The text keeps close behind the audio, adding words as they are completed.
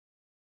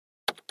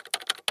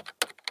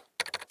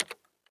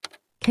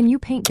Can you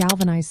paint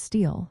galvanized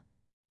steel?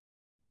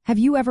 Have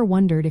you ever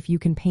wondered if you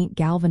can paint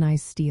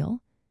galvanized steel?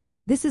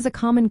 This is a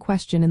common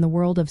question in the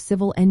world of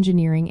civil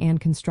engineering and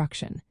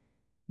construction.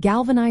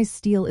 Galvanized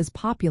steel is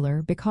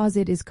popular because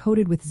it is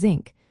coated with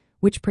zinc,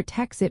 which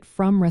protects it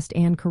from rust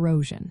and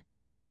corrosion.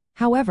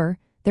 However,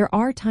 there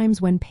are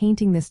times when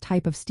painting this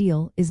type of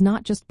steel is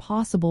not just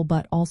possible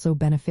but also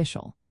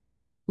beneficial.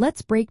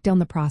 Let's break down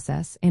the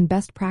process and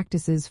best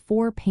practices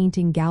for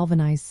painting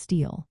galvanized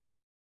steel.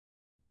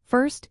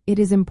 First, it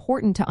is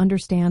important to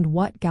understand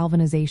what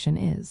galvanization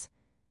is.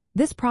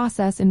 This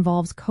process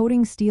involves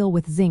coating steel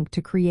with zinc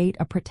to create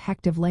a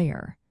protective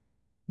layer.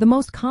 The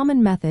most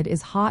common method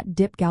is hot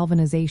dip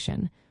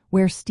galvanization,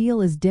 where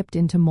steel is dipped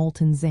into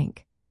molten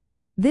zinc.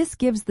 This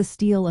gives the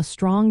steel a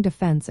strong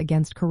defense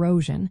against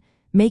corrosion,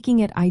 making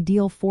it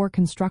ideal for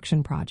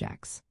construction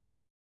projects.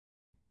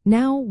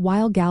 Now,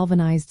 while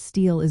galvanized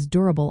steel is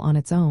durable on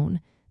its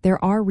own,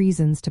 there are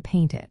reasons to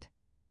paint it.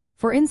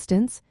 For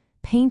instance,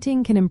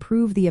 painting can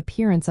improve the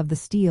appearance of the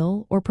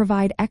steel or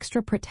provide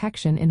extra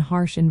protection in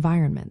harsh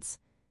environments.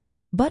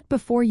 But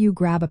before you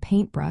grab a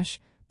paintbrush,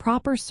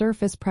 proper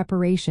surface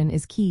preparation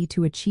is key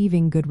to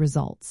achieving good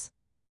results.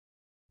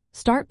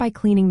 Start by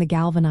cleaning the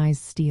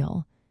galvanized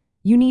steel.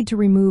 You need to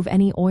remove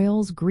any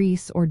oils,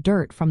 grease, or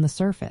dirt from the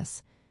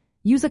surface.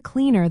 Use a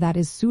cleaner that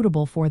is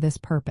suitable for this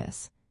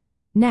purpose.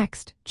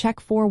 Next, check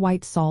for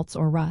white salts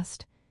or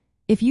rust.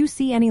 If you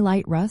see any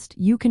light rust,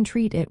 you can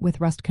treat it with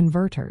rust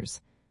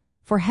converters.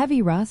 For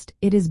heavy rust,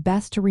 it is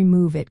best to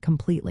remove it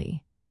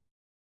completely.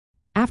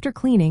 After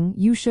cleaning,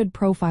 you should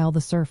profile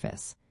the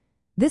surface.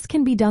 This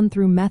can be done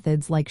through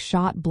methods like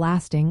shot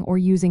blasting or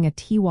using a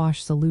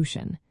T-wash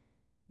solution.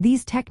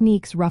 These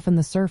techniques roughen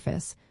the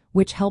surface,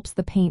 which helps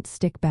the paint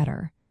stick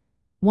better.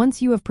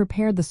 Once you have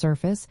prepared the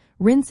surface,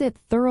 rinse it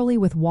thoroughly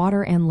with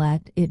water and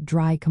let it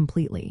dry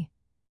completely.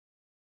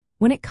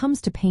 When it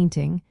comes to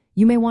painting,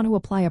 you may want to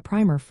apply a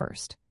primer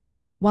first.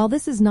 While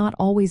this is not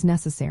always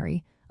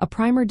necessary, a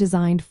primer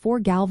designed for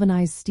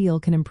galvanized steel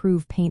can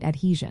improve paint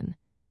adhesion.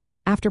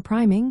 After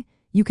priming,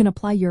 you can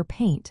apply your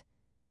paint.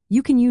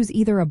 You can use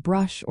either a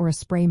brush or a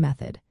spray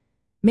method.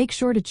 Make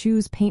sure to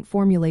choose paint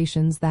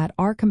formulations that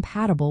are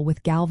compatible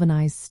with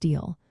galvanized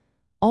steel.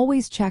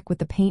 Always check with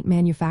the paint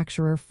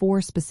manufacturer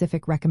for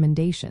specific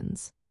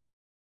recommendations.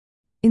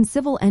 In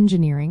civil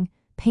engineering,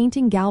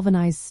 painting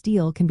galvanized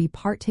steel can be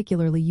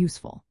particularly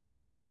useful.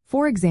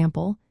 For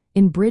example,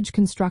 in bridge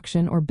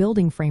construction or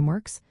building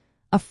frameworks,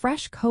 a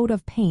fresh coat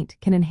of paint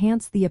can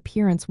enhance the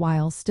appearance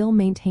while still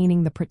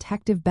maintaining the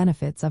protective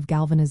benefits of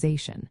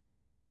galvanization.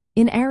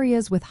 In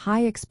areas with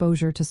high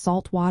exposure to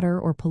salt water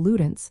or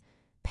pollutants,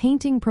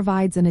 painting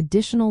provides an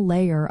additional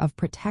layer of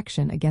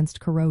protection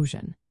against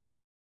corrosion.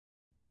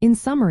 In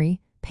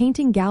summary,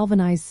 painting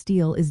galvanized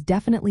steel is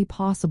definitely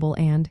possible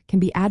and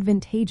can be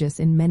advantageous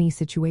in many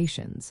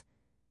situations.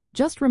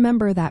 Just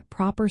remember that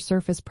proper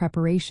surface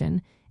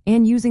preparation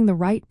and using the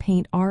right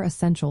paint are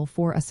essential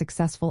for a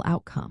successful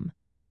outcome.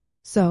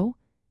 So,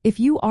 if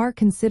you are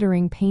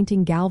considering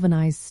painting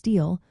galvanized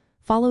steel,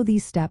 follow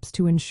these steps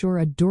to ensure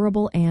a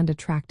durable and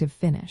attractive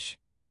finish.